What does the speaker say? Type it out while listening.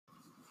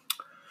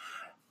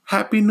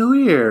Happy New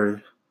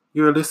Year.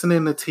 You're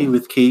listening to Tea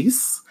with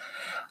Keys.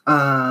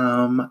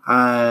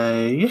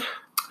 I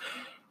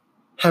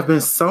have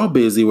been so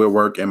busy with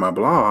work and my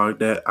blog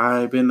that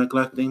I've been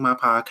neglecting my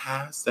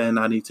podcast, and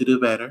I need to do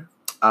better.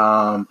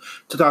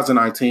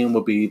 2019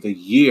 will be the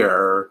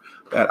year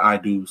that I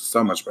do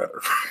so much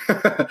better.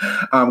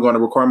 I'm going to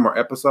record more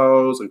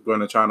episodes. I'm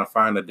going to try to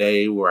find a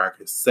day where I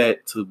can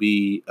set to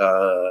be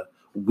a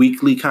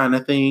weekly kind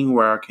of thing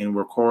where I can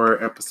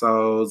record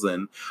episodes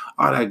and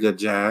all that good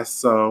jazz.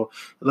 So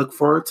look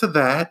forward to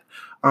that.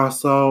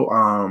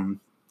 Also,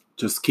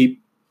 just keeping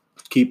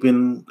keep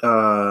in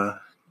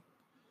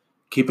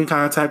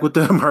contact with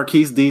the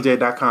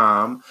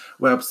MarquiseDJ.com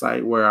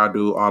website where I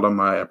do all of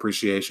my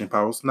appreciation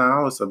posts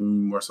now. It's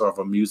more sort of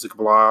a music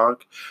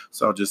blog.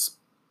 So just,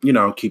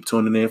 keep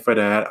tuning in for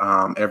that.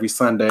 Every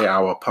Sunday I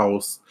will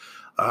post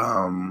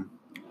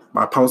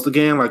my post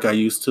again like I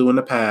used to in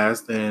the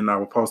past. And I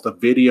will post a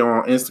video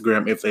on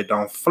Instagram if they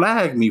don't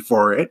flag me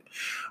for it,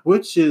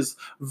 which is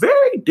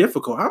very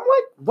difficult. I'm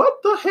like,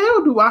 what the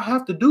hell do I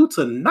have to do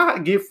to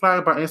not get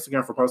flagged by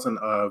Instagram for posting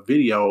a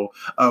video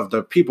of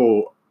the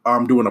people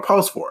I'm doing a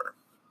post for?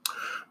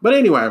 But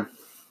anyway,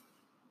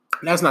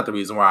 that's not the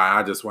reason why.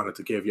 I just wanted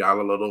to give y'all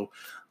a little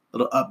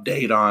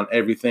update on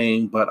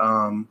everything. But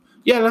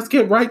yeah, let's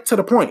get right to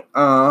the point.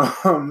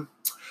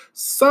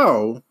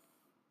 So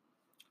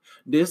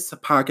this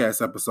podcast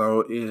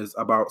episode is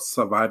about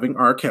surviving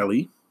R.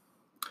 Kelly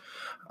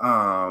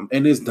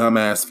and his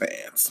dumbass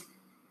fans.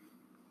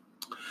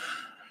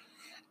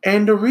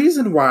 And the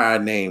reason why I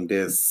named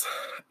this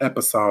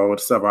episode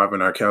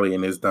Surviving R. Kelly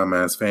and his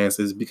dumbass fans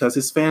is because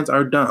his fans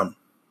are dumb.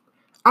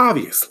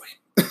 Obviously.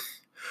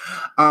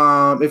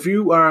 If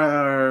you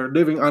are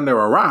living under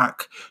a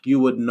rock, you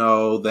would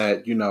know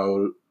that,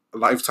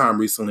 Lifetime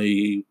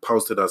recently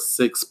posted a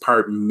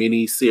 6-part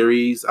mini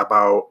series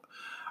about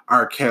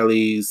R.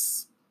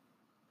 Kelly's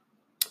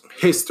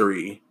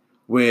history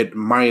with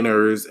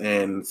minors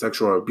and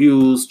sexual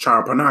abuse,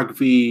 child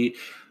pornography,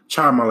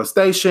 child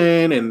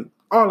molestation, and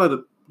all of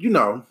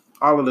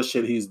the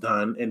shit he's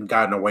done and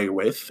gotten away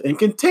with and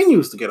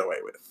continues to get away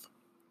with.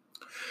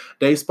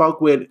 They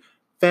spoke with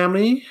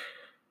family,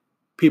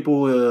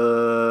 people,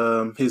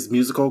 his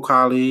musical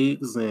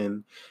colleagues,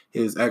 and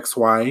his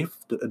ex-wife,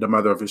 the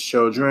mother of his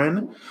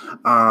children,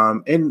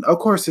 and of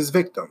course his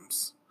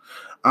victims.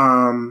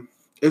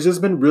 It's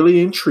just been really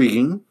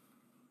intriguing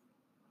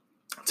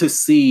to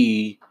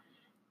see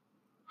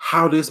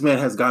how this man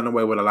has gotten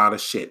away with a lot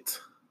of shit.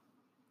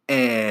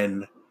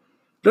 And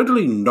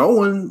literally no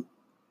one,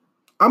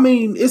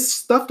 it's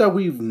stuff that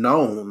we've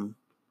known,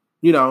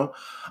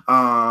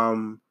 I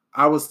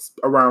was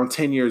around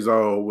 10 years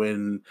old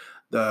when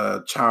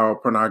the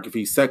child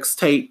pornography sex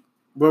tape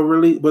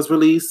was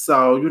released.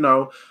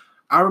 So,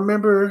 I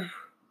remember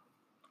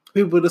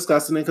people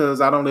discussing it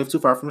because I don't live too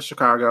far from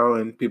Chicago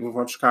and people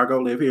from Chicago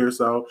live here.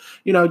 So,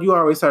 you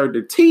always heard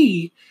the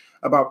tea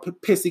about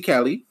Pissy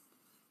Kelly.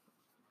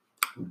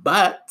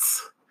 But,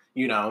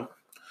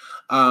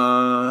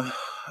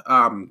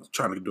 I'm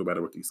trying to do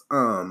better with these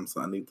so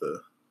I need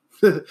to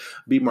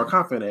be more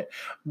confident.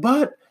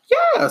 But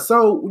yeah,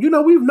 so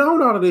we've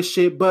known all of this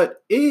shit,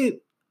 but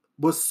it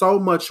was so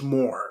much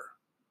more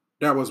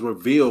that was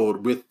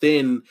revealed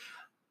within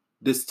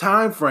this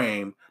time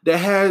frame that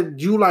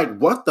had you like,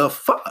 what the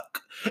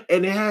fuck?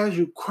 And it had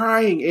you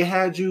crying. It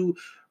had you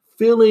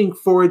feeling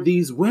for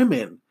these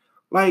women.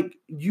 Like,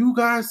 you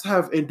guys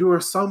have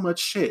endured so much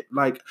shit.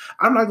 Like,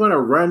 I'm not going to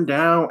run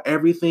down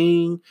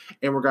everything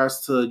in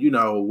regards to,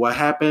 what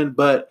happened.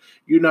 But,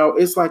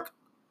 it's like,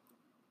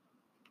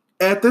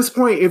 at this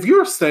point, if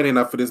you're standing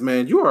up for this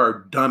man, you are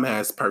a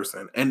dumbass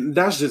person. And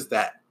that's just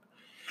that.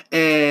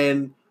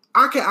 And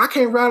I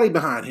can't rally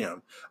behind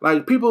him.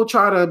 Like, people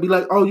try to be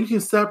like, oh, you can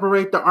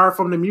separate the art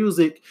from the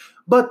music.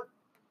 But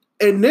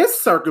in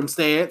this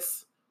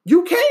circumstance,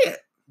 you can't.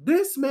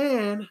 This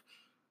man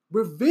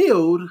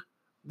revealed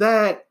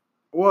that,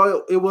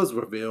 it was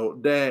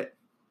revealed that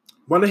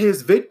one of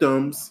his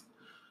victims,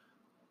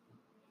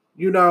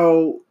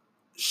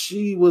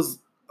 she was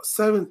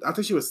I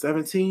think she was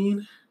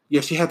 17.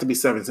 Yeah, she had to be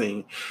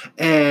 17.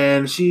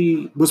 And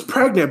she was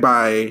pregnant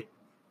by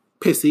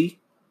Pissy.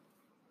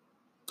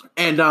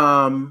 And,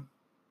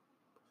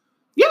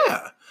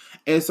 yeah.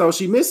 And so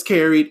she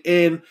miscarried.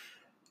 And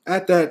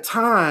at that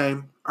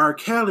time, R.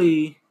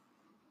 Kelly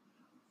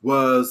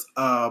was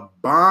a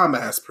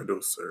bomb-ass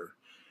producer.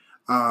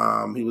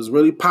 He was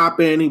really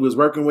popping. He was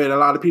working with a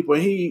lot of people.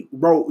 And he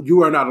wrote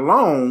You Are Not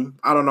Alone.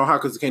 I don't know how,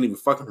 because he can't even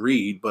fucking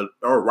read,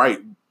 or write,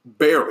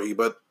 barely,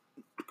 but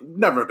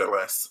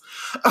nevertheless.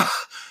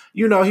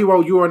 He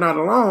wrote You Are Not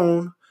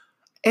Alone.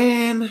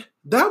 And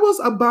that was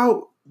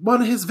about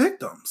one of his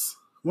victims.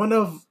 One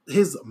of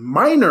his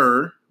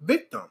minor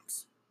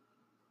victims.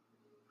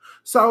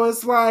 So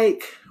it's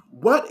like,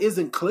 what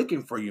isn't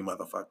clicking for you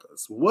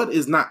motherfuckers? What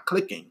is not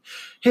clicking?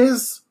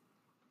 His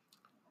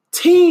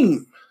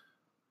team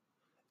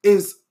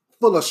is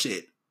full of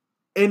shit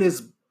and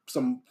is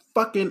some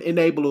fucking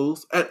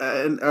enablers.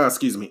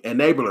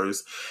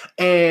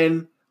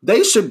 And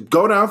They should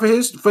go down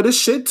for this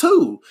shit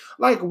too.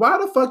 Like, why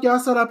the fuck y'all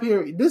set up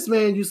here? This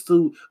man used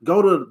to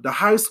go to the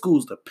high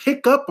schools to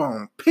pick up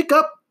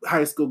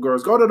high school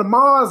girls, go to the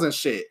malls and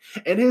shit.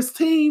 And his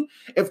team,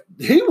 if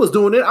he was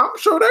doing it, I'm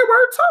sure they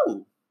were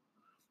too.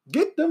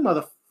 Get them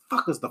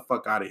motherfuckers the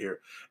fuck out of here.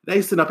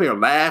 They sit up here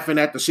laughing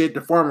at the shit,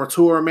 the former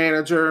tour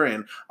manager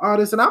and all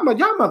this. And I'm like,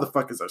 y'all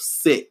motherfuckers are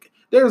sick.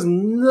 There's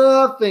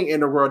nothing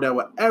in the world that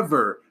would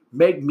ever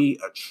make me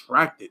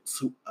attracted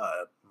to a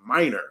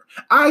minor.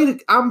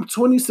 I'm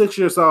 26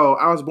 years old.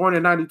 I was born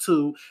in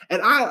 92,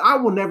 and I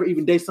will never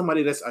even date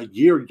somebody that's a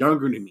year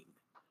younger than me.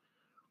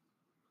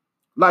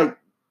 Like,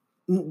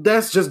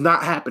 that's just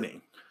not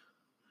happening.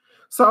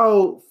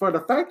 So for the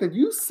fact that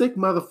you sick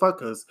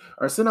motherfuckers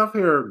are sitting up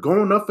here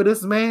going up for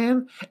this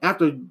man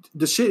after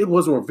the shit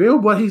was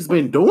revealed what he's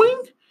been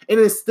doing and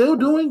is still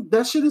doing,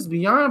 that shit is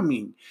beyond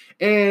me.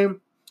 And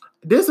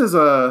this is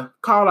a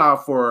call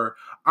out for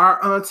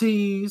our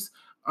aunties,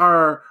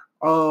 our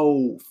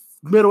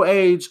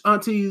middle-aged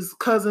aunties,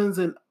 cousins,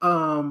 and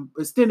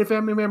extended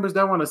family members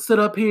that want to sit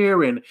up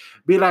here and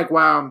be like,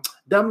 wow,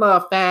 them little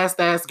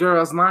fast-ass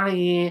girls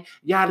lying,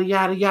 yada,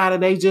 yada, yada,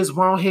 they just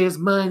want his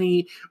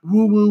money,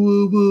 woo, woo,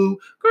 woo, woo.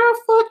 Girl,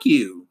 fuck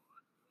you.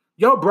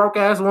 Your broke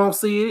ass won't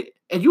see it,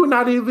 and you're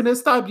not even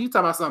this type. You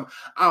talking about something,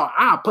 oh,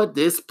 I'll put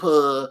this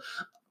puss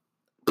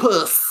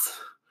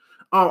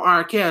on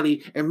R.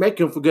 Kelly and make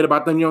him forget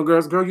about them young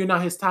girls. Girl, you're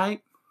not his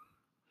type.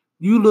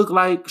 You look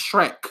like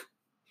Shrek.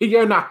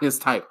 You're not his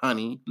type,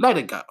 honey. Let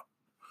it go.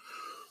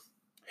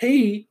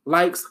 He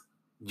likes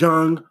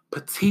young,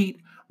 petite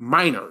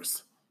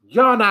minors.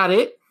 Y'all not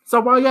it.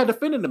 So why y'all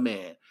defending the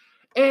man?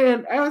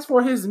 And as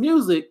for his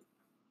music,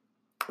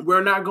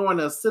 we're not going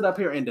to sit up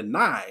here and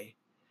deny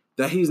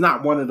that he's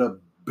not one of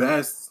the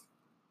best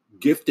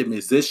gifted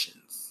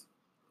musicians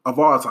of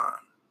all time.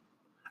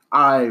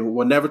 I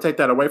will never take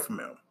that away from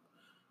him.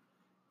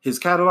 His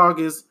catalog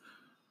is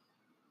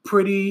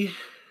pretty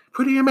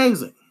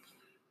amazing.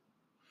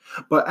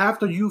 But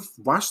after you've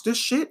watched this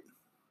shit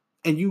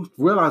and you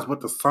realize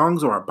what the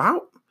songs are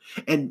about,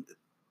 and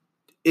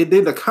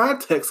then the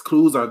context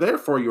clues are there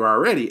for you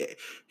already.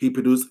 He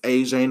produced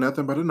Age Ain't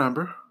Nothing But a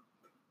Number.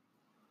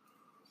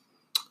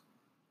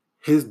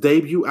 His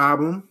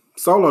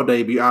solo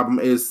debut album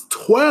is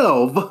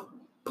 12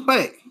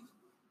 play.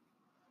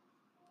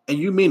 And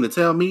you mean to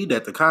tell me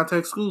that the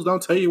context clues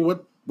don't tell you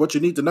what you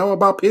need to know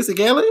about Pissy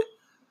Kelly?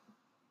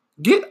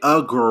 Get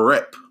a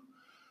grip.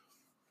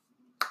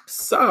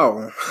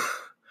 So,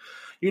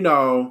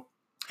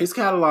 his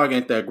catalog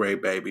ain't that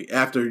great, baby.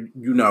 After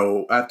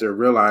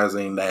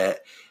realizing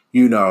that,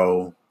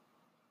 that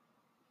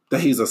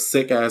he's a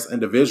sick ass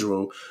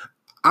individual,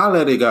 I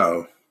let it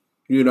go.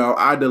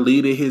 I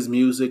deleted his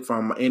music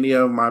from any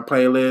of my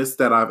playlists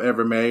that I've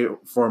ever made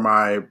for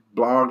my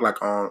blog,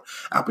 like on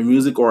Apple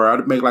Music, or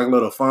I'd make like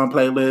little fun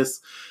playlists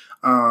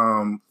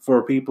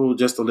for people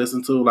just to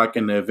listen to, like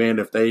in the event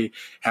if they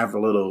have a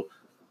little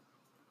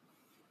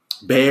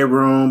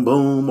bedroom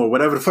boom or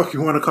whatever the fuck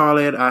you want to call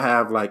it. I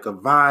have like a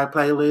vibe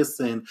playlist,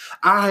 and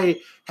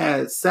I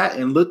had sat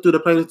and looked through the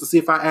playlist to see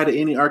if I added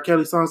any R.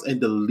 Kelly songs and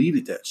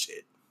deleted that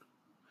shit.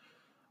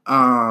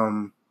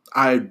 I've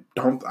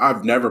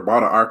never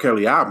bought an R.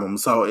 Kelly album,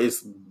 so it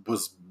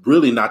was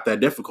really not that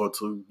difficult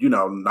to,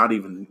 not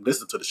even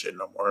listen to the shit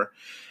no more.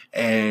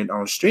 And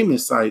on streaming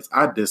sites,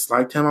 I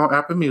disliked him on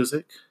Apple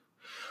Music.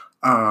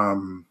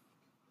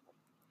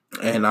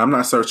 And I'm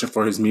not searching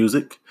for his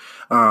music.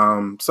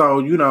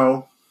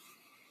 So,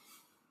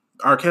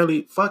 R.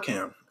 Kelly, fuck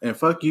him. And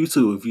fuck you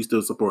too if you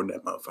still supporting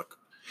that motherfucker.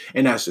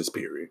 And that's just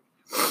period.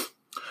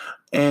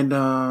 And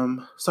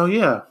so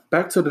yeah,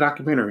 back to the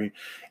documentary.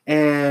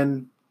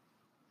 And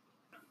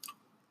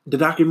the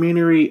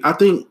documentary, I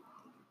think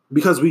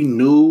because we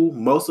knew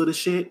most of the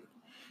shit,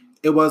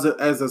 it wasn't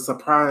as a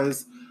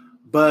surprise.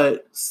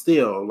 But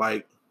still,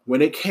 like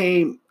when it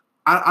came,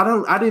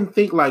 I didn't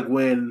think like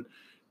when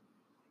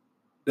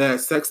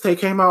that sex tape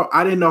came out,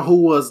 I didn't know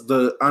who was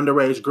the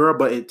underage girl,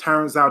 but it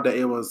turns out that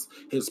it was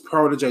his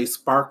protege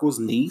Sparkle's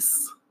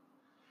niece.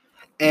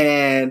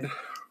 And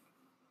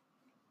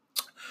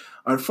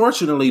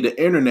unfortunately, the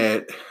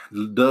internet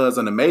does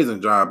an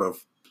amazing job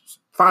of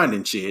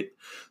finding shit.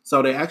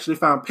 So they actually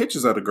found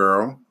pictures of the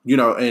girl.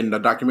 In the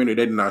documentary,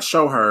 they did not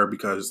show her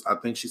because I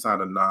think she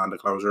signed a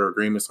non-disclosure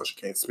agreement, so she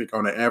can't speak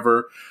on it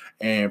ever.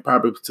 And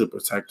probably to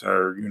protect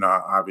her,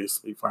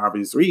 obviously for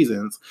obvious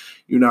reasons,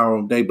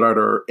 they blurred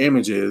her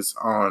images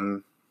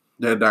on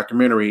the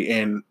documentary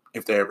and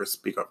if they ever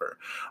speak of her.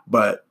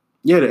 But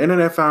yeah, the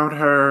internet found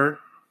her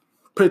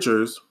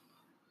pictures.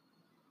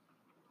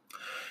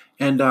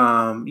 And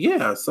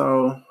yeah,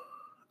 so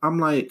I'm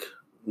like,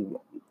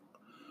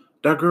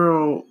 that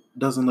girl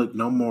doesn't look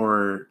no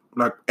more,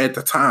 like at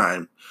the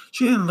time,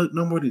 she didn't look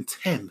no more than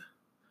 10.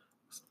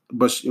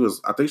 But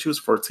I think she was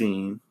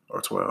 14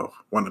 or 12,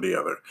 one or the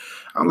other.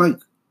 I'm like,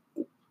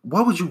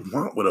 what would you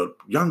want with a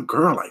young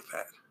girl like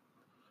that?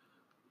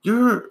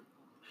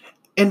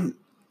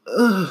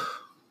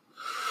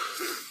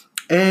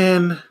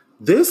 And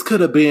this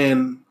could have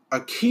been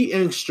a key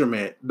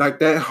instrument, like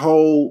that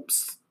whole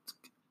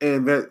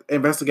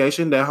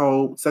investigation, that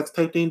whole sex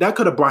tape thing, that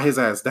could have brought his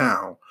ass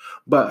down.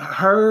 But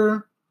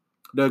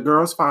the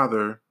girl's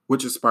father,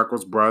 which is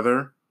Sparkle's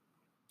brother,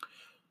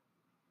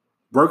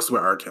 works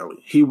with R.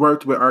 Kelly. He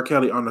worked with R.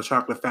 Kelly on the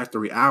Chocolate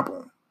Factory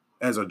album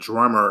as a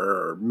drummer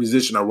or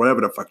musician or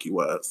whatever the fuck he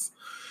was.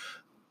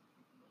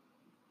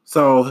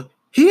 So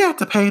he had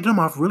to pay them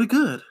off really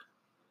good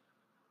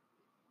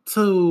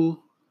to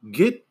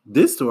get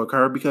this to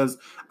occur, because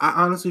I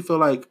honestly feel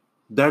like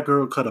that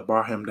girl could have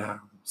brought him down.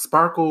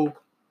 Sparkle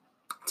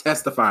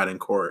testified in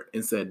court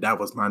and said that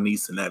was my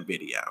niece in that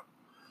video.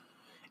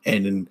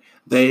 And then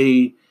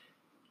they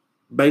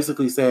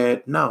basically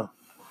said, no,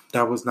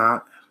 that was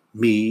not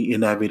me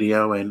in that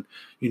video. And,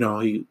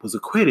 he was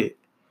acquitted.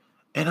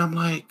 And I'm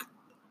like,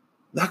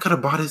 that could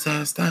have brought his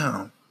ass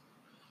down.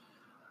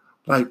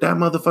 Like, that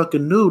motherfucker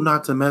knew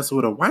not to mess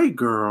with a white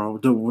girl,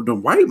 the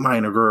white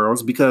minor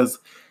girls, because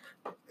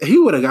he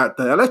would have got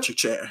the electric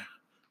chair.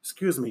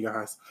 Excuse me,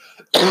 guys.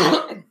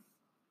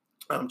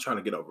 I'm trying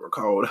to get over a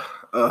cold.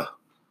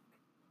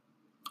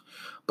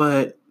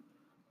 But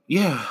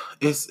yeah,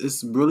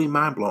 it's really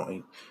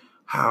mind-blowing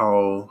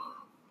how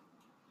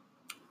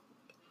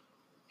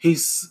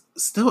he's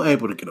still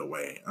able to get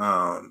away.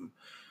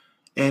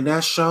 And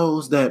that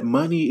shows that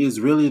money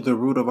is really the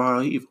root of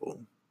all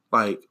evil.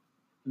 Like,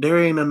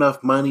 there ain't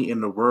enough money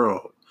in the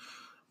world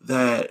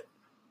that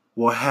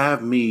will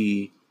have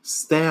me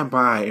stand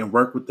by and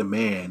work with the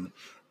man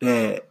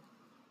that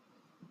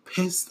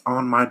pissed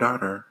on my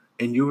daughter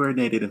and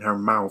urinated in her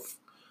mouth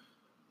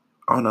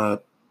on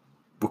a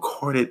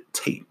recorded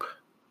tape.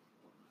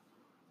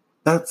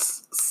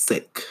 That's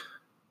sick.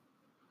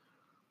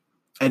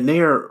 And they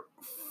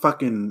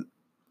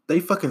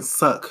fucking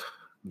suck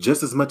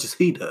just as much as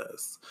he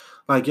does.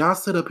 Like, y'all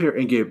sit up here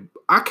and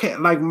I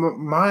can't, like,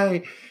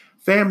 my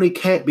family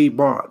can't be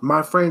bought.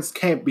 My friends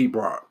can't be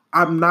brought.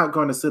 I'm not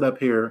going to sit up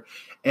here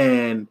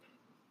and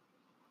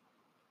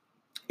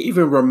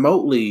even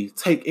remotely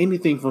take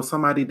anything from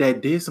somebody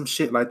that did some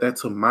shit like that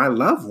to my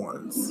loved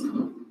ones.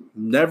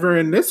 Never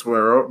in this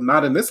world,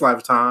 not in this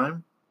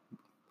lifetime.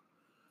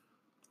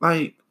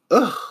 Like,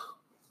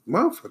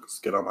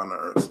 motherfuckers get on my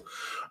nerves.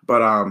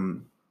 But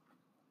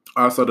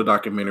also the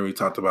documentary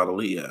talked about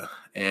Aaliyah,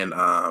 and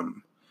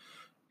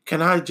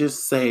can I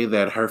just say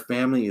that her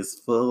family is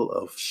full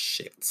of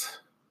shit?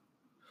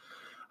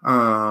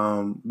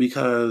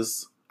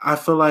 Because I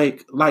feel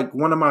like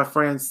one of my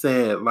friends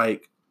said,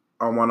 like,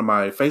 on one of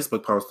my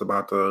Facebook posts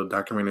about the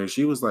documentary,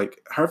 she was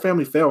like, her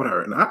family failed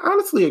her. And I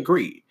honestly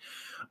agree,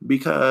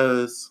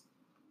 because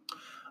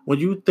when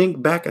you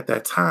think back at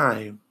that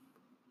time,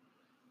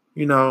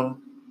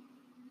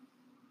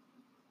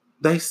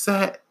 they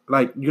sat,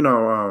 like,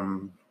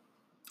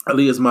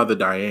 Aaliyah's mother,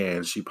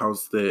 Diane, she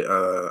posted,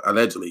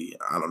 allegedly,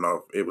 I don't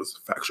know if it was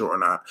factual or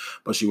not,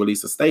 but she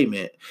released a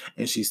statement,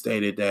 and she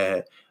stated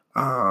that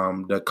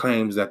the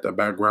claims that the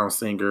background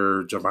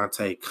singer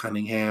Javante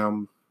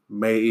Cunningham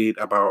made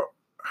about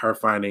her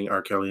finding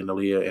R. Kelly and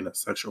Aaliyah in a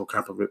sexual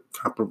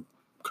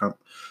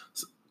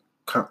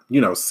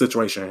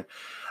situation,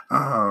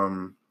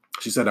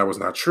 she said that was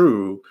not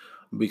true,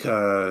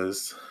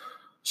 because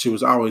she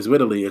was always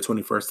with Aaliyah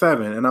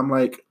 24/7. And I'm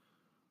like,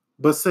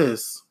 but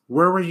sis,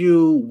 where were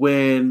you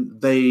when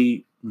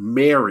they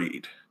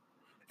married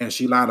and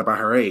she lied about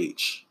her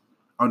age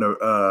on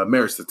the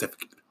marriage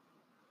certificate?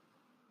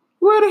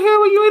 Where the hell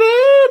were you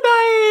then,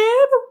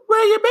 Diane?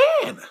 Where you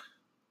been?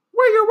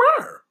 Where you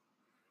were?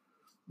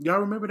 Y'all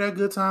remember that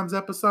Good Times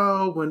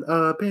episode when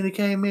Penny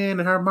came in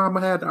and her mama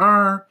had the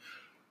arm?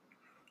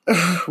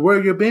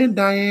 Where you been,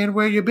 Diane?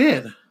 Where you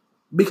been?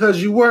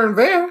 Because you weren't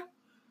there.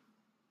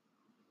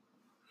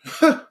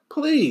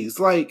 Please,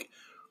 like,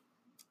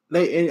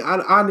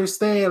 I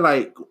understand,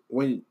 like,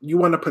 when you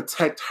want to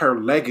protect her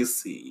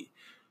legacy,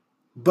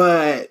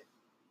 but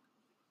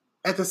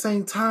at the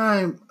same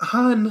time,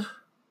 hun,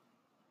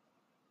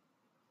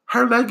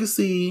 her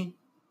legacy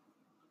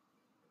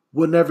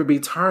will never be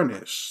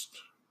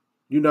tarnished.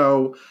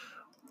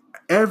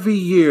 Every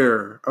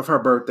year of her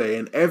birthday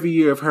and every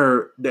year of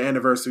the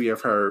anniversary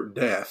of her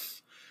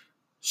death,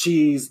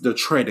 she's the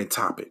trending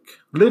topic.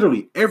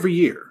 Literally every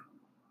year.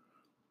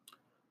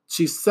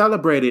 She's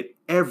celebrated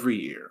every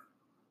year.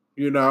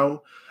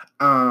 Although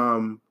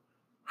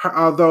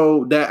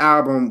that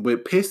album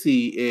with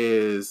Pissy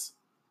is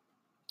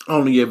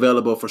only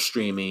available for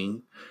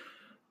streaming,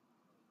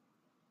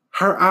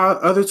 her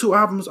other two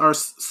albums are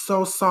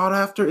so sought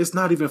after, it's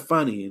not even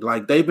funny.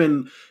 Like, they've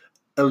been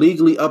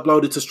illegally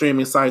uploaded to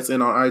streaming sites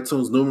and on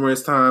iTunes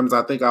numerous times.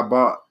 I think I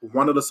bought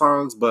one of the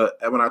songs, but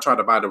when I tried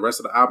to buy the rest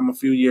of the album a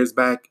few years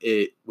back,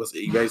 it was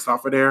erased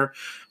off of there.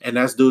 And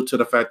that's due to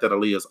the fact that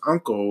Aaliyah's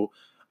uncle,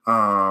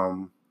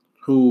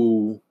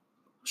 who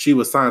she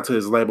was signed to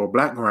his label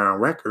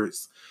Blackground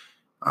Records,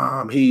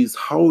 he's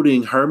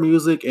holding her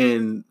music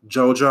and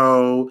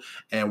JoJo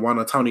and one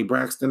of Toni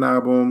Braxton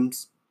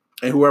albums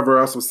and whoever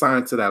else was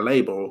signed to that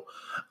label,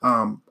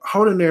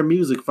 holding their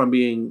music from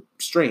being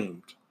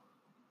streamed.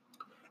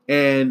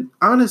 And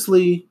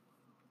honestly,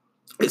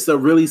 it's a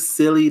really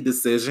silly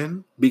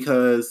decision,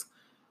 because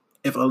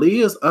if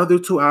Aaliyah's other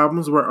two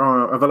albums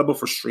were available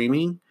for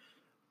streaming,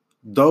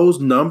 those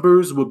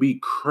numbers would be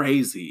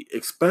crazy,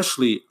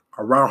 especially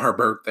around her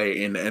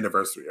birthday and the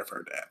anniversary of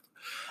her death.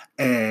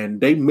 And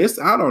they missed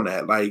out on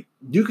that. Like,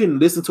 you can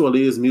listen to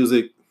Aaliyah's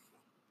music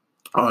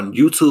on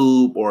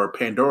YouTube or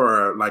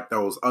Pandora, like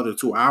those other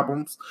two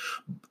albums,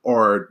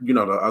 or, you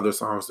know, the other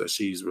songs that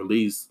she's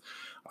released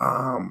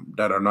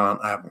that are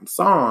non-album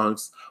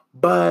songs.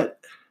 But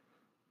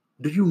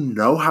do you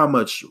know how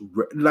much,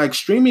 like,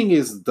 streaming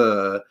is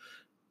the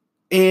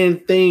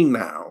end thing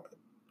now?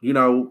 You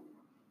know,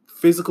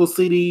 physical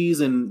CDs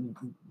and,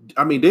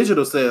 I mean,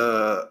 digital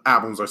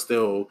albums are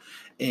still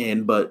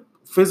in, but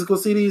physical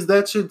CDs,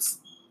 that shit's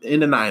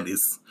in the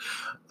 90s.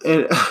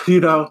 And,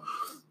 you know,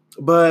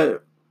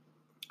 but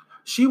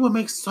she would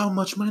make so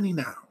much money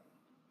now,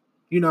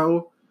 you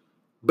know,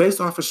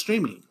 based off of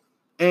streaming.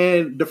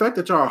 And the fact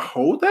that y'all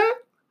hold that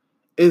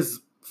is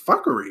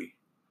fuckery,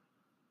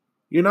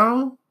 you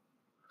know?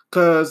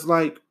 Because,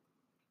 like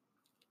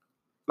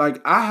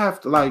I have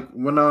to, like,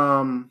 when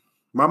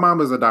my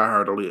mom is a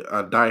diehard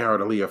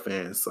Aaliyah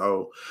fan,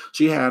 so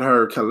she had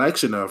her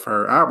collection of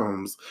her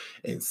albums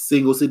and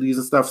single CDs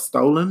and stuff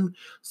stolen.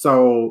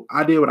 So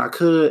I did what I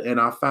could,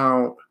 and I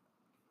found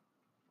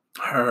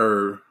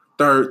her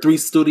three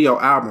studio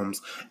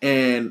albums,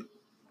 and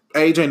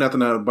Age Ain't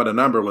Nothing But a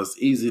Number was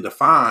easy to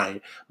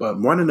find, but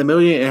One in a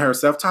Million and her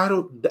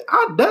self-titled,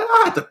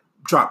 I had to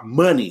drop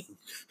money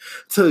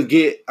to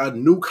get a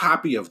new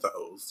copy of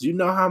those. You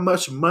know how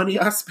much money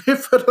I spent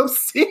for those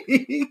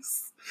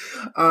CDs?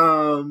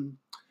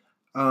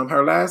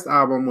 Her last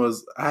album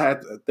was, I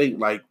had to think,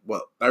 like,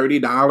 what,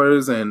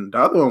 $30, and the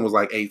other one was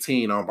like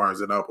 $18 on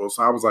Barnes and Noble.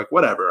 So I was like,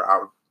 whatever, I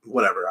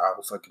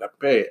was sucking up and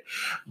pay it.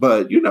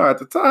 But, you know, at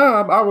the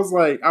time, I was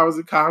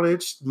in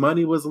college,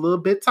 money was a little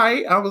bit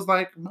tight. I was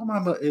like, my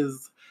mama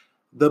is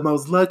the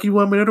most lucky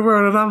woman in the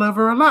world, and I love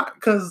her a lot,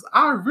 because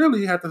I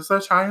really had to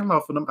search high and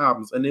low for them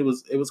albums, and it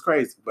was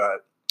crazy.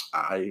 But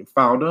I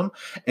found them,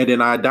 and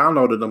then I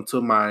downloaded them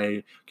to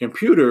my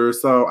computer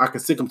so I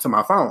could sync them to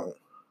my phone.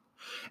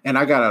 And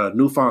I got a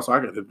new phone, so I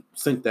got to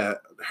sync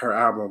her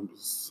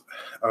albums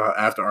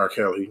after R.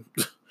 Kelly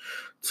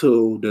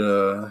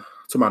to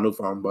my new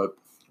phone. But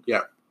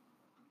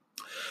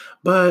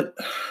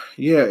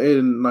yeah,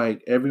 and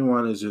like,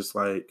 everyone is just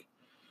like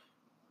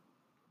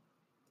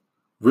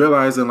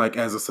realizing, like,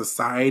 as a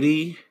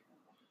society,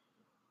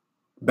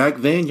 back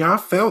then y'all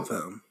felt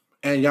them.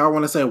 And y'all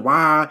want to say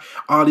why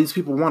all these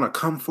people want to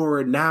come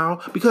forward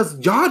now? Because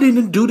y'all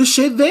didn't do the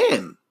shit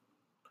then.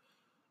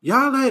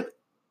 Y'all let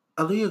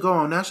Aaliyah go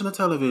on national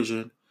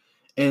television,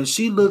 and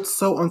she looked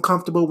so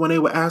uncomfortable when they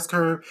would ask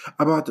her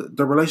about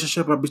the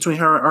relationship between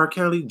her and R.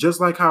 Kelly,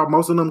 just like how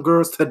most of them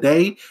girls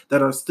today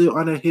that are still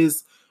under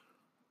his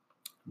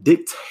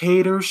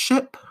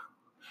dictatorship,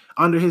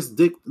 under his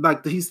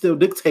he's still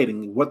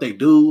dictating what they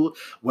do,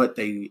 what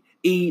they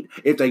eat,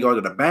 if they go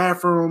to the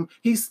bathroom.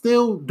 He's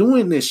still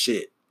doing this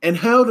shit and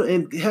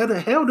holding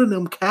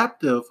them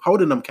captive,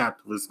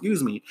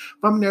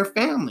 from their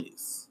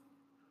families.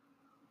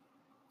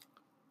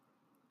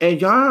 And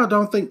y'all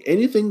don't think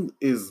anything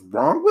is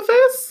wrong with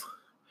this?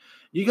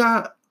 You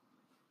got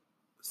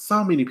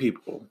so many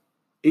people,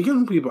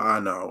 even people I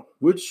know,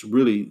 which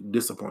really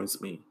disappoints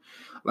me.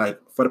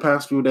 Like, for the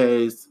past few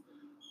days,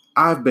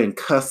 I've been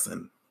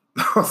cussing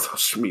on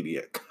social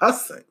media,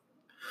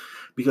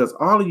 because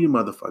all of you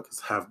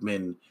motherfuckers have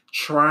been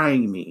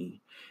trying me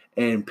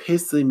and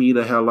pissing me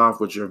the hell off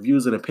with your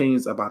views and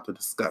opinions about the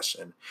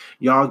discussion.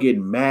 Y'all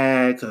getting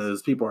mad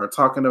because people are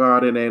talking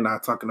about it and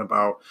not talking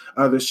about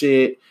other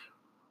shit,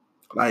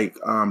 like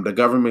the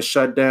government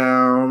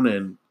shutdown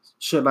and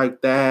shit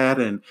like that.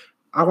 And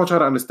I want y'all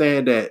to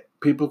understand that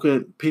people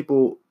can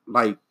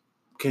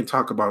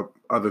talk about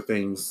other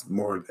things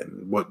more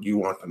than what you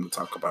want them to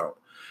talk about.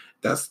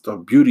 That's the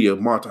beauty of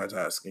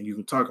multitasking. You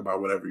can talk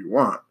about whatever you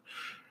want.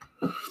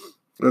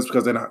 That's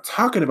because they're not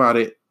talking about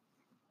it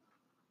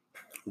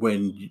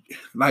when,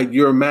 like,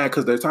 you're mad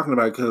because they're talking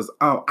about it because,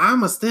 oh,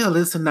 I'ma still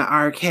listen to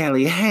R.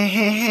 Kelly.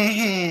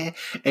 And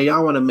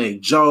y'all want to make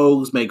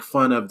jokes, make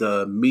fun of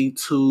the Me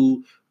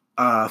Too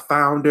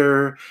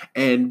founder.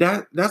 And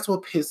that's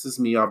what pisses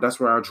me off. That's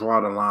where I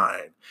draw the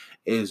line.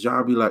 Is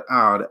y'all be like,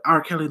 oh,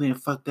 R. Kelly didn't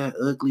fuck that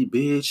ugly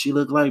bitch. She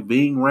looked like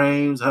Ving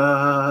Rhames.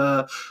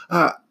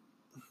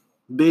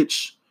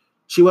 Bitch,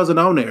 she wasn't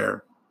on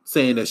there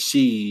saying that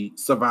she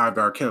survived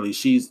R. Kelly.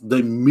 She's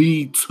the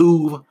Me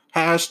Too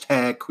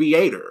hashtag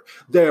creator.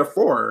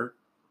 Therefore,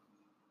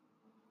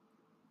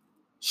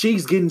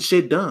 she's getting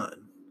shit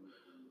done.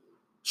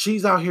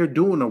 She's out here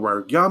doing the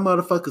work. Y'all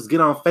motherfuckers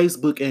get on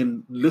Facebook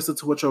and listen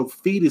to what your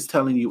feed is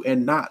telling you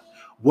and not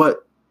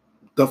what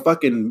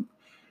the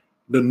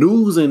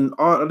news and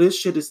all of this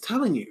shit is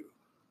telling you.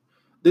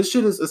 This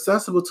shit is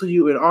accessible to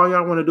you, and all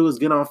y'all want to do is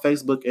get on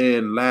Facebook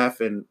and laugh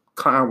and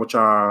clown with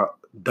y'all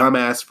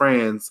dumbass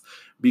friends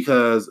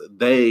because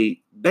they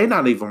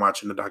not even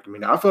watching the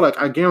documentary. I feel like,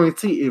 I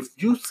guarantee, if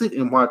you sit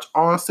and watch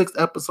all 6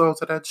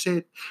 episodes of that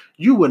shit,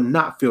 you would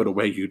not feel the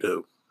way you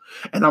do.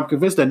 And I'm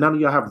convinced that none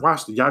of y'all have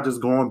watched it. Y'all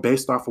just going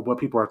based off of what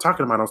people are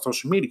talking about on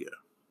social media.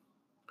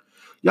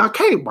 Y'all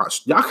can't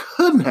watch. Y'all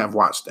couldn't have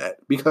watched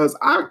that because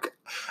I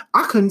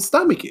couldn't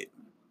stomach it.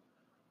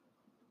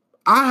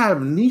 I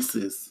have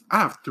nieces. I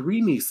have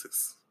 3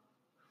 nieces.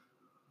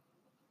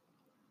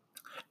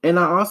 And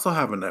I also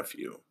have a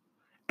nephew.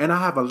 And I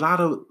have a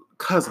lot of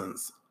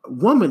cousins,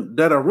 women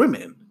that are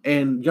women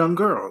and young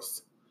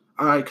girls.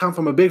 I come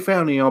from a big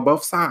family on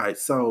both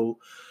sides. So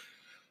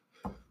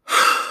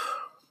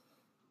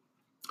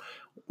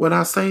when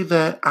I say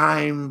that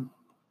I'm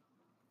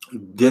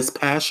this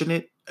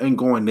passionate and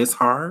going this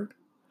hard,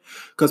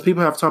 because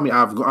people have told me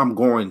I'm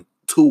going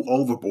too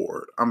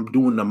overboard. I'm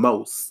doing the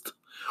most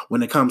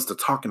when it comes to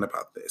talking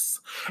about this.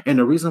 And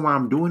the reason why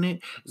I'm doing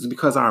it is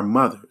because our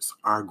mothers,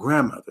 our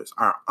grandmothers,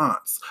 our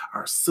aunts,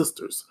 our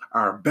sisters,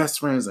 our best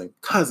friends and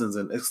cousins,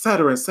 and et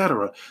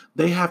cetera,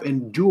 they have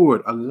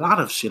endured a lot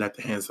of shit at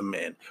the hands of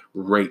men.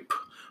 Rape,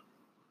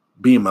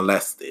 being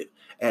molested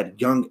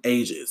at young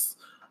ages,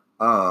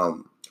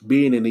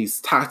 being in these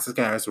toxic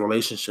ass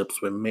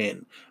relationships with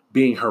men,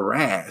 being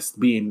harassed,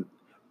 being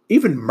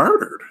even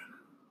murdered.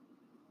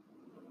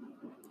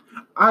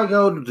 I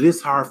go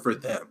this hard for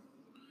them.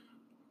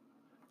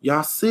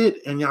 Y'all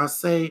sit and y'all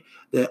say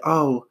that,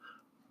 oh,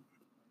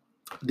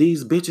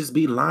 these bitches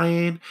be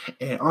lying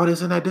and all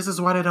this and that. This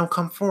is why they don't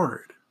come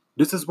forward.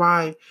 This is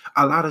why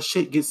a lot of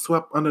shit gets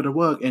swept under the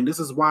rug. And this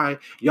is why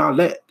y'all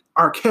let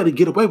R. Kelly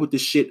get away with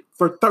this shit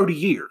for 30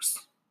 years.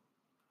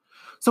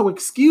 So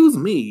excuse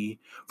me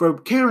for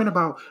caring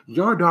about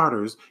your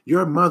daughters,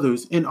 your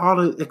mothers, and all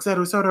of et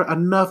cetera,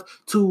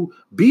 enough to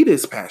be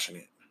this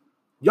passionate.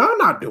 Y'all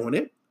not doing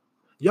it.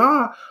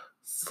 Y'all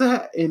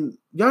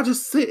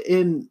just sit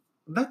and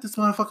let this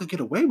motherfucker get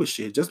away with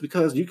shit just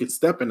because you can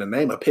step in the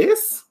name of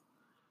piss?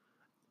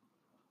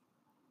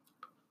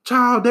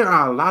 Child, there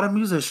are a lot of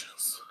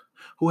musicians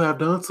who have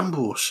done some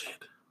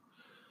bullshit.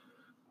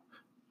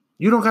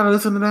 You don't gotta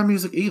listen to that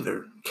music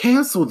either.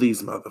 Cancel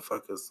these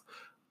motherfuckers.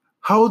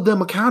 Hold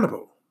them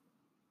accountable.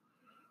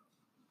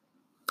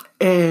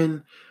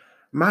 And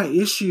my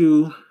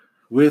issue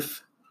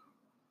with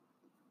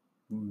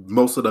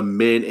most of the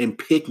men and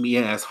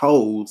pick-me-ass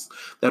hoes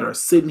that are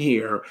sitting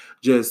here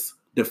just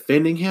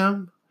defending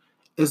him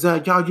is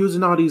that y'all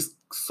using all these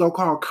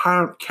so-called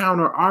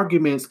counter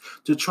arguments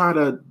to try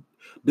to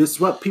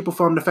disrupt people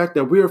from the fact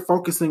that we're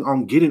focusing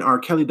on getting R.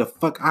 Kelly the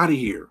fuck out of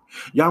here.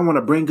 Y'all want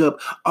to bring up,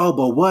 oh,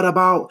 but what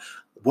about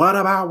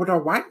with a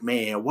white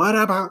man? What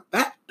about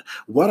that?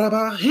 What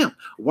about him?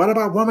 What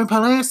about Roman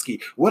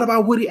Polanski? What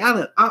about Woody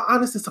Allen? I'm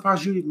honestly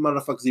surprised you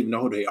motherfuckers even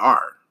know who they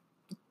are.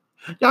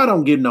 Y'all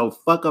don't give no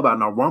fuck about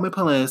no Roman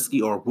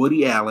Polanski or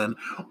Woody Allen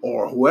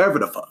or whoever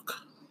the fuck.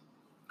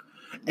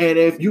 And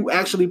if you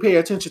actually pay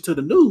attention to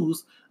the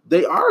news,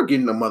 they are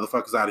getting the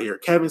motherfuckers out of here.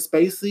 Kevin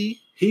Spacey,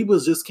 he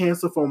was just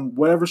canceled from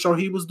whatever show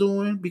he was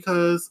doing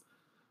because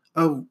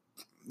of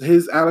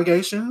his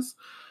allegations.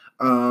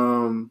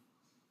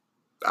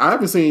 I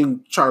haven't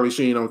seen Charlie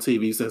Sheen on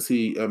TV since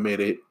he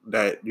admitted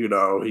that,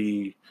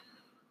 he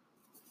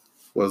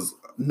was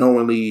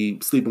knowingly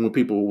sleeping with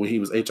people when he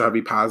was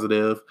HIV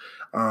positive.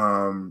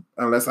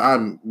 Unless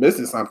I'm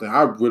missing something,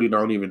 I really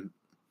don't even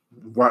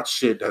watch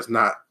shit that's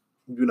not,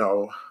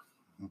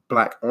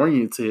 black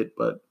oriented,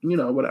 but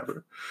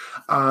whatever.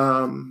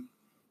 And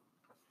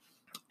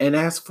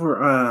as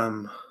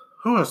for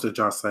who else did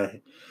y'all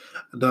say?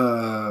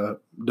 The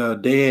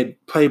dead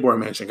Playboy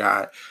Mansion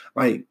guy.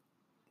 Like,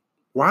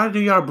 why do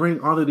y'all bring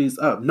all of these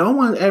up? No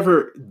one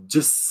ever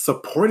just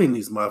supporting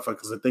these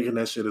motherfuckers and thinking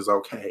that shit is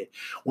okay.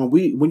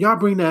 When y'all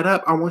bring that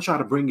up, I want y'all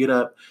to bring it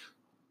up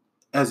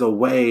as a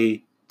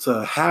way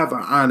to have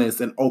an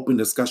honest and open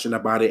discussion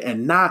about it,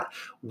 and not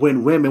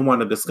when women want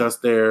to discuss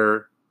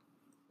their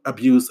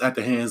abuse at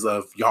the hands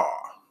of y'all.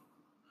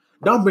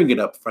 Don't bring it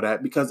up for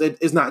that because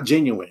it's not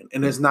genuine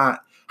and it's not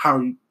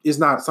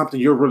something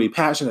you're really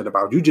passionate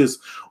about. You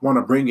just want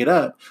to bring it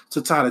up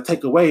to try to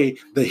take away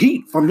the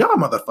heat from y'all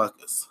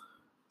motherfuckers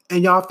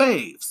and y'all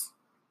faves.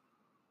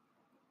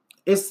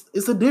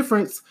 It's a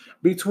difference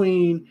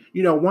between,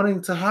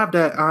 wanting to have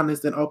that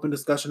honest and open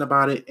discussion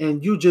about it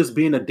and you just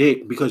being a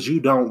dick because you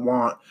don't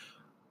want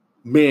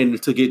men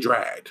to get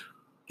dragged.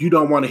 You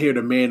don't want to hear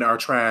the men are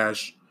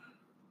trash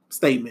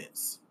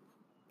statements.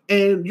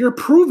 And you're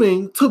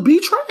proving to be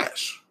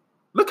trash.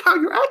 Look how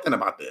you're acting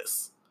about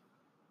this.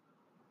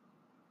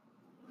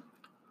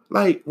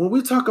 Like, when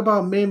we talk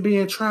about men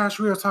being trash,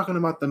 we are talking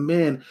about the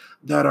men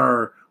that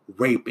are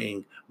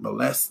raping,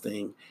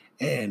 molesting,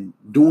 and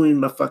doing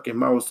the fucking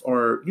most.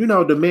 Or,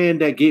 the men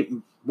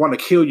that want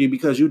to kill you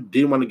because you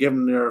didn't want to give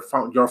them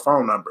your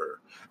phone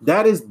number.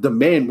 That is the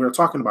men we're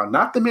talking about.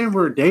 Not the men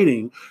we're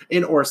dating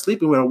or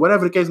sleeping with or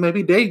whatever the case may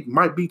be. They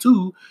might be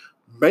too.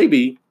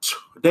 Maybe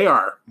they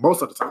are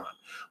most of the time.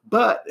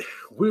 But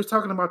we're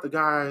talking about the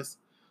guys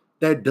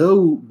that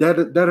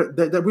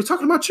we're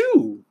talking about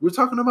you. We're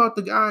talking about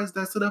the guys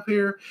that sit up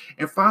here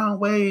and find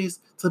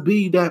ways to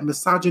be that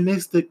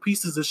misogynistic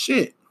pieces of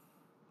shit.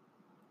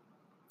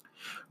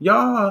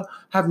 Y'all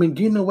have been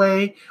getting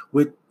away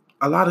with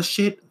a lot of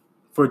shit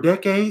for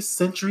decades,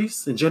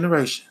 centuries, and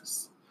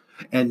generations.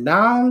 And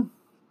now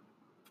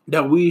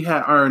that we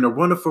are in a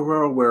wonderful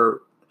world where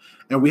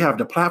and we have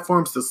the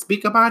platforms to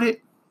speak about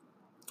it,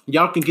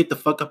 y'all can get the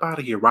fuck up out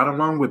of here right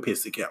along with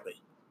Pissy Kelly.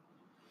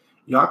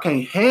 Y'all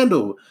can't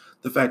handle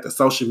the fact that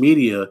social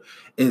media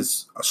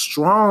is a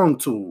strong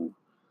tool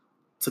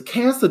to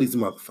cancel these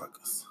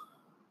motherfuckers.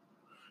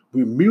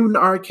 We're muting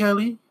R.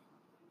 Kelly.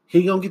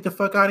 He gonna get the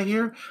fuck out of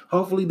here.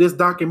 Hopefully this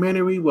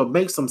documentary will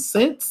make some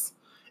sense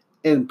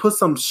and put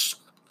some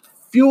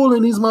fuel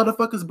in these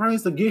motherfuckers'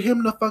 brains to get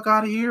him the fuck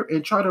out of here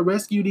and try to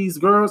rescue these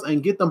girls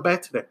and get them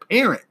back to their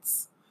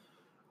parents.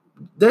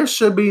 There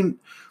shouldn't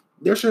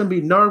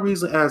be no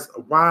reason as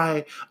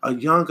why a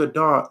young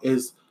adult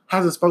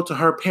hasn't spoke to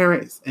her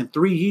parents in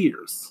 3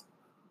 years.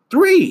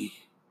 3.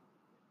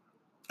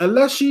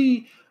 Unless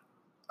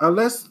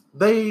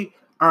they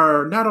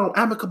are not on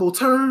amicable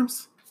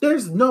terms,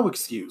 there's no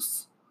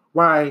excuse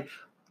why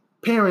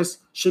parents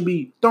should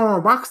be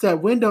throwing rocks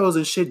at windows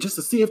and shit just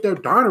to see if their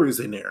daughter is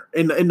in there,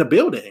 in the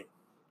building.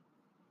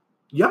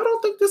 Y'all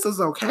don't think this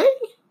is okay?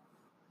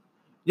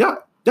 Wait,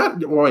 let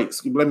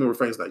me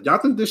rephrase that. Y'all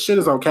think this shit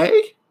is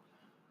okay?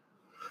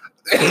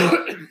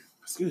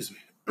 Excuse me.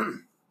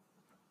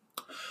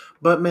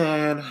 But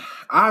man,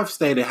 I've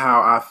stated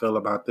how I feel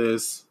about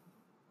this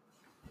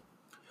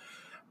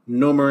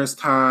numerous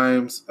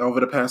times over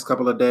the past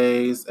couple of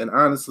days, and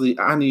honestly,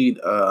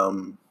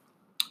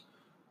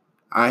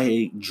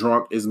 I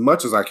drunk as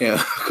much as I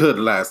could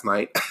last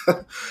night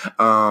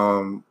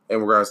in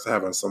regards to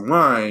having some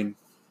wine,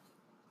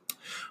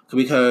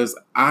 because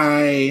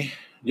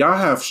y'all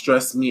have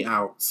stressed me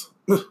out.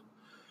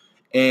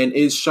 And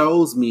it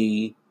shows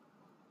me,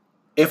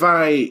 if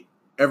I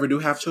ever do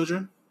have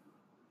children,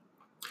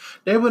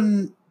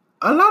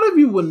 a lot of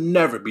you will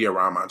never be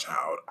around my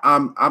child.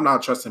 I'm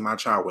not trusting my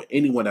child with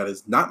anyone that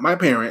is not my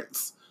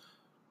parents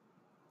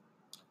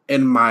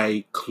in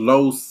my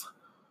close,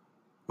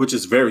 which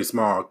is very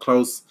small,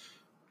 close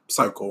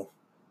circle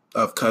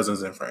of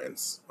cousins and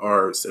friends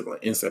or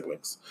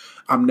siblings.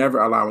 I'm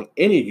never allowing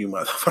any of you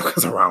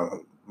motherfuckers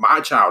around my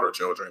child or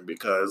children,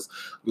 because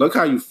look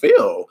how you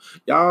feel.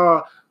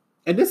 Y'all,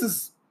 and this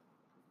is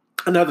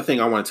another thing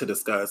I wanted to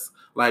discuss,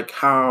 like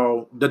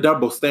how the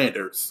double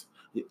standards.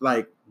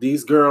 Like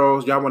these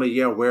girls, y'all want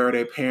to where are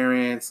their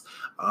parents?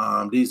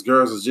 These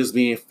girls are just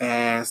being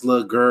fast,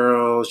 little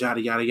girls, yada,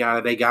 yada,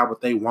 yada. They got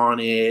what they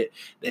wanted.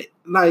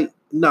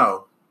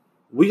 No.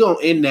 We gonna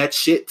end that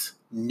shit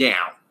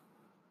now.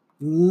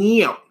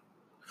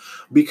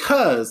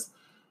 Because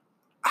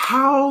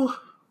how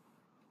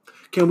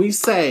can we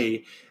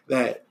say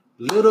that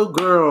little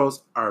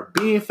girls are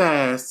being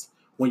fast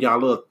when y'all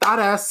little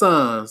thought-ass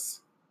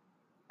sons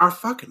are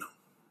fucking them?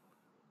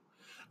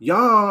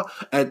 Y'all,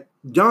 at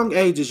young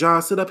ages, y'all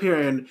sit up here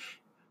and,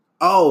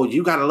 oh,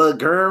 you got a little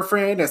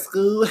girlfriend at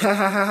school?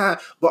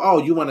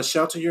 But, you want to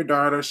shelter your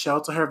daughter,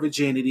 shelter her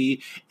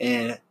virginity,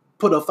 and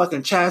put a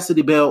fucking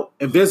chastity belt,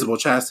 invisible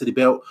chastity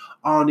belt,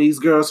 on these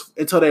girls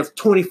until they're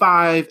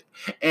 25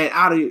 and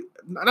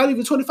not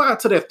even 25,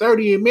 till they're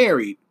 30 and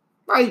married.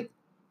 Like,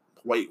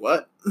 wait,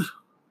 what?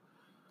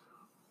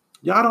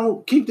 Y'all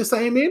don't keep the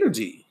same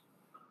energy.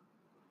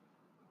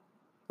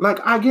 Like,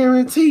 I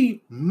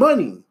guarantee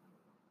money,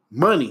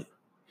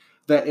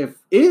 that if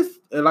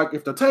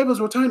the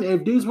tables were turning,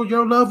 if these were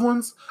your loved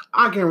ones,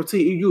 I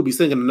guarantee you'll be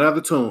singing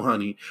another tune,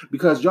 honey,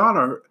 because y'all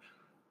are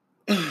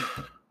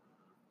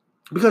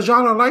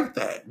like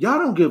that. Y'all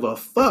don't give a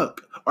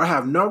fuck or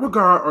have no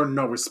regard or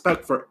no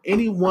respect for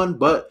anyone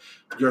but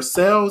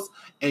yourselves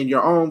and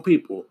your own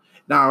people.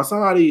 Now,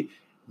 somebody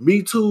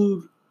Me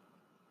Too.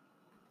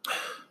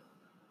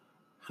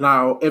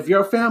 Now, if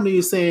your family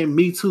is saying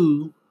Me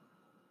Too,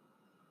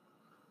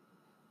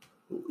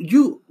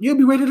 you'll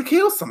be ready to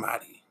kill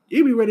somebody.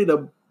 You'll be ready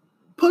to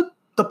put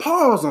the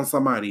pause on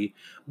somebody.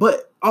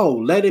 But,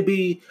 let it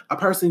be a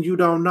person you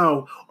don't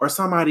know or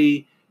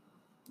somebody,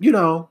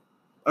 a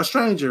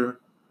stranger.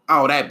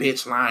 Oh, that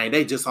bitch lying.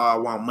 They just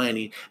all want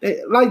money.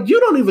 You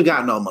don't even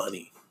got no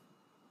money.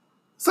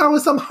 So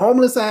it's some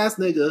homeless ass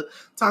nigga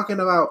talking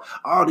about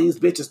all these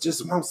bitches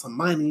just want some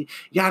money,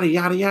 yada,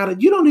 yada, yada.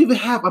 You don't even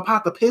have a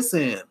pot to piss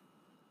in.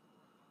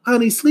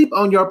 Honey, sleep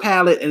on your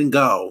pallet and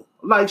go.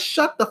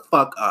 Shut the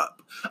fuck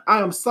up. I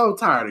am so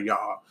tired of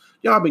y'all.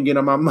 Y'all been getting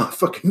on my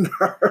motherfucking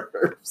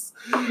nerves.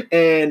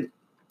 And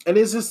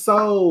it's just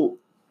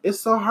it's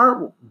so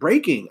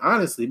heartbreaking,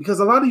 honestly, because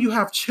a lot of you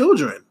have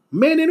children,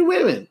 men and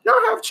women.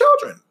 Y'all have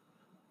children,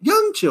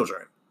 young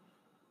children.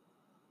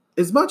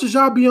 As much as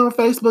y'all be on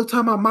Facebook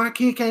talking about my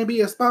kid can't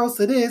be exposed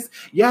to this,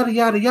 yada,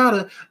 yada,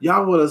 yada,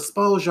 y'all will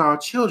expose y'all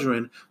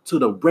children to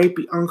the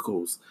rapey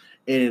uncles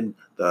and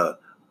the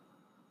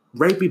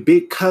rapey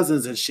big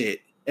cousins and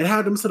shit, and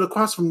have them sit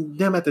across from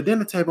them at the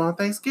dinner table on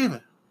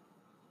Thanksgiving.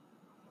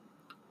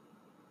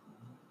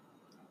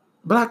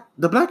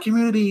 The black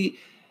community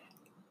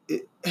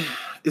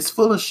is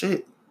full of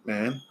shit,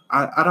 man.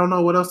 I don't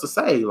know what else to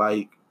say.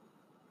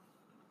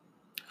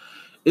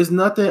 It's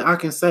nothing I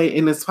can say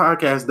in this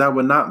podcast that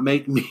would not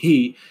make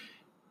me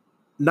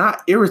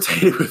not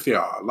irritated with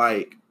y'all.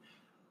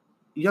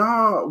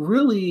 Y'all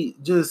really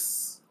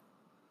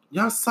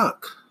y'all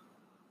suck.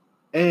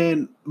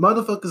 And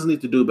motherfuckers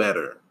need to do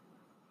better.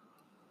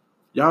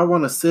 Y'all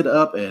want to sit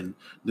up and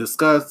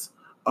discuss,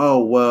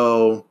 oh,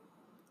 well,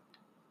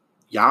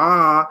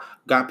 y'all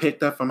got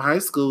picked up from high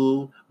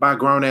school by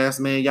grown ass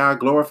men. Y'all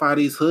glorify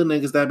these hood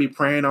niggas that be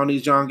preying on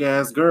these young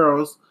ass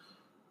girls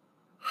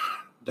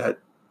that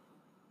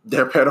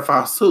they're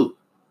pedophiles too.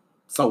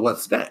 So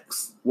what's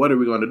next? What are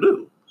we going to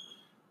do?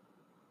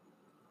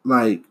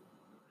 Like,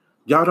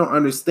 y'all don't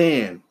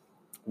understand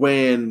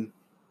when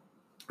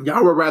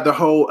y'all would rather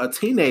hold a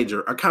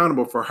teenager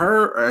accountable for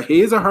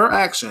his or her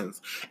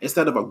actions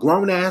instead of a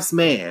grown ass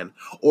man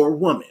or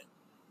woman.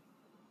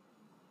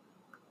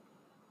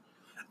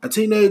 A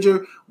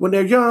teenager, when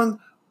they're young,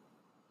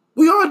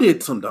 we all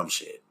did some dumb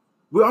shit.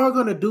 We're all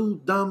going to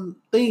do dumb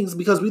things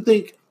because we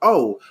think,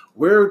 oh,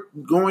 we're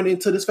going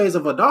into this phase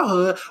of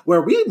adulthood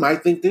where we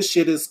might think this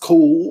shit is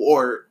cool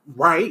or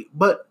right.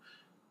 But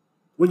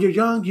when you're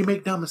young, you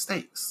make dumb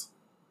mistakes.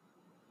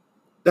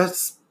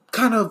 That's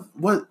kind of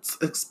what's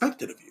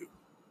expected of you.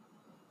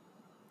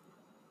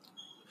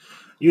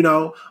 You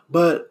know,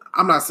 but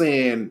I'm not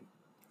saying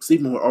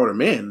sleeping with older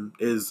men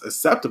is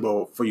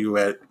acceptable for you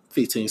at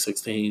 15,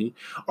 16,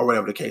 or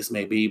whatever the case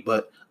may be,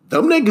 but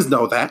them niggas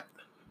know that.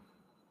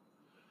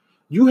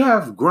 You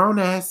have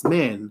grown-ass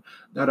men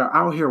that are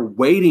out here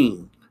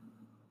waiting,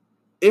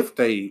 if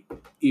they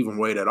even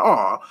wait at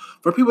all,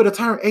 for people to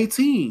turn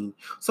 18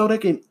 so they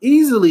can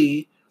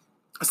easily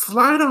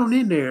slide on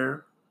in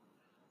there,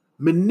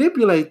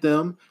 manipulate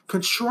them,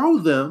 control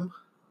them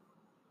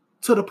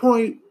to the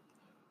point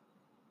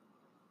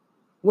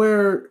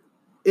where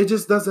it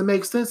just doesn't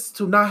make sense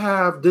to not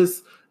have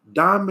this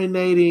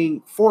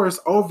dominating force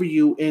over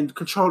you and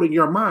controlling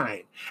your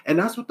mind. And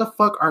that's what the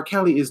fuck R.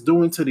 Kelly is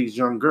doing to these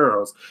young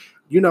girls.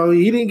 You know,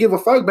 he didn't give a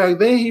fuck back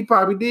then. He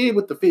probably did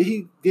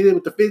he did it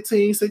with the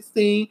 15,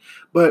 16,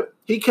 but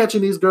he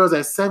catching these girls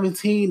at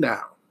 17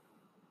 now.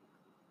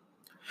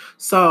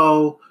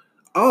 So,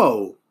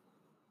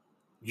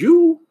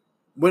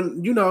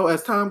 when,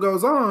 as time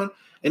goes on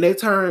and they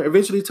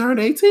eventually turn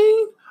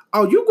 18,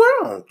 oh, you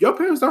grown. Your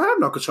parents don't have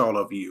no control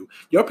over you.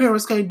 Your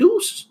parents can't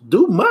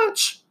do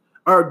much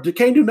or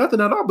can't do nothing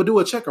at all but do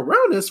a check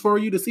around this for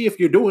you to see if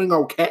you're doing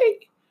okay.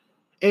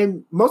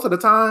 And most of the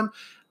time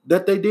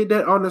that they did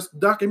that on this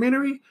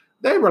documentary,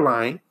 they were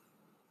lying.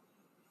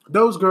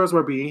 Those girls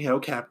were being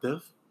held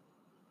captive.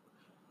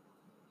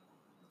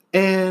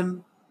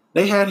 And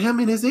they had him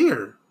in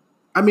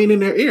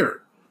their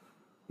ear.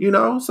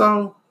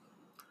 So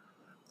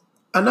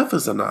enough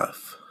is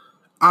enough.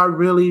 I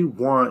really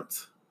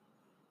want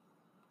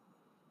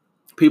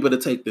people to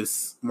take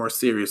this more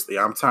seriously.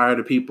 I'm tired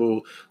of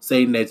people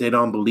saying that they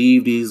don't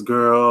believe these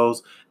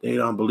girls. They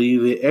don't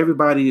believe it.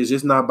 Everybody is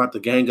just not about to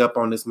gang up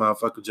on this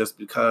motherfucker just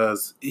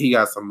because he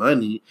got some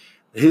money.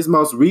 His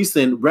most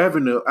recent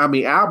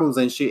albums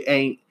and shit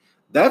ain't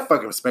that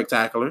fucking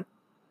spectacular.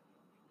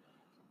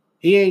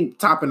 He ain't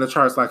topping the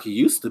charts like he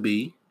used to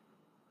be.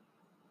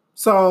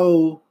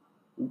 So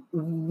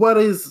what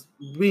is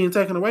being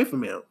taken away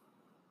from him?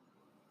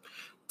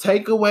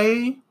 Take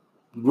away,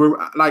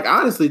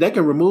 honestly, they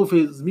can remove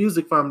his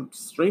music from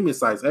streaming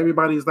sites.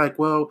 Everybody's like,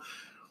 well,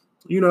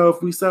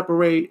 if we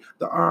separate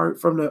the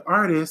art from the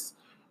artist,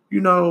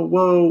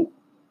 well,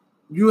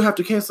 you have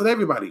to cancel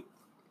everybody.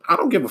 I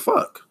don't give a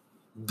fuck.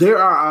 There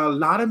are a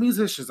lot of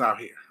musicians out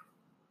here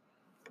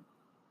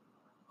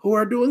who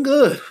are doing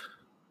good,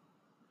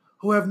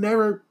 who have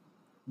never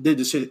did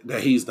the shit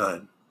that he's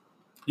done.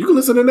 You can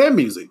listen to their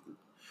music.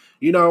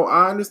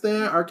 I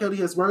understand R. Kelly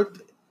has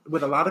worked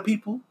with a lot of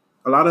people,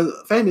 a lot of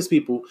famous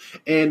people,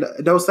 and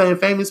those same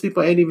famous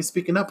people ain't even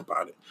speaking up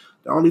about it.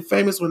 The only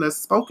famous one that's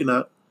spoken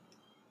up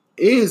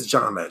is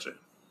John Legend.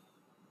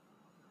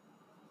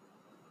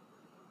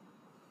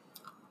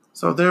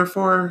 So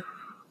therefore,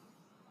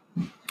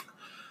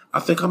 I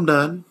think I'm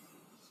done.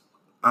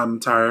 I'm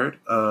tired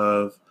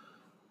of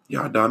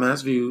y'all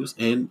dumbass views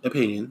and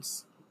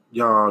opinions.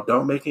 Y'all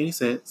don't make any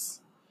sense.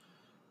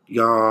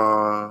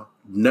 Y'all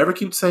never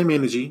keep the same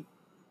energy.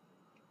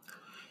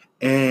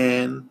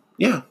 And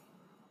yeah,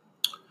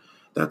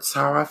 that's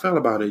how I feel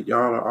about it.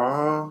 Y'all are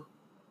all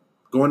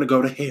going to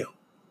go to hell.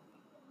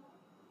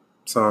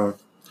 So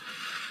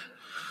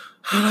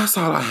that's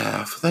all I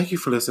have. Thank you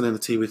for listening to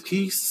Tea with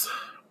Keys,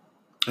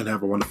 and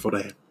have a wonderful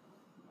day.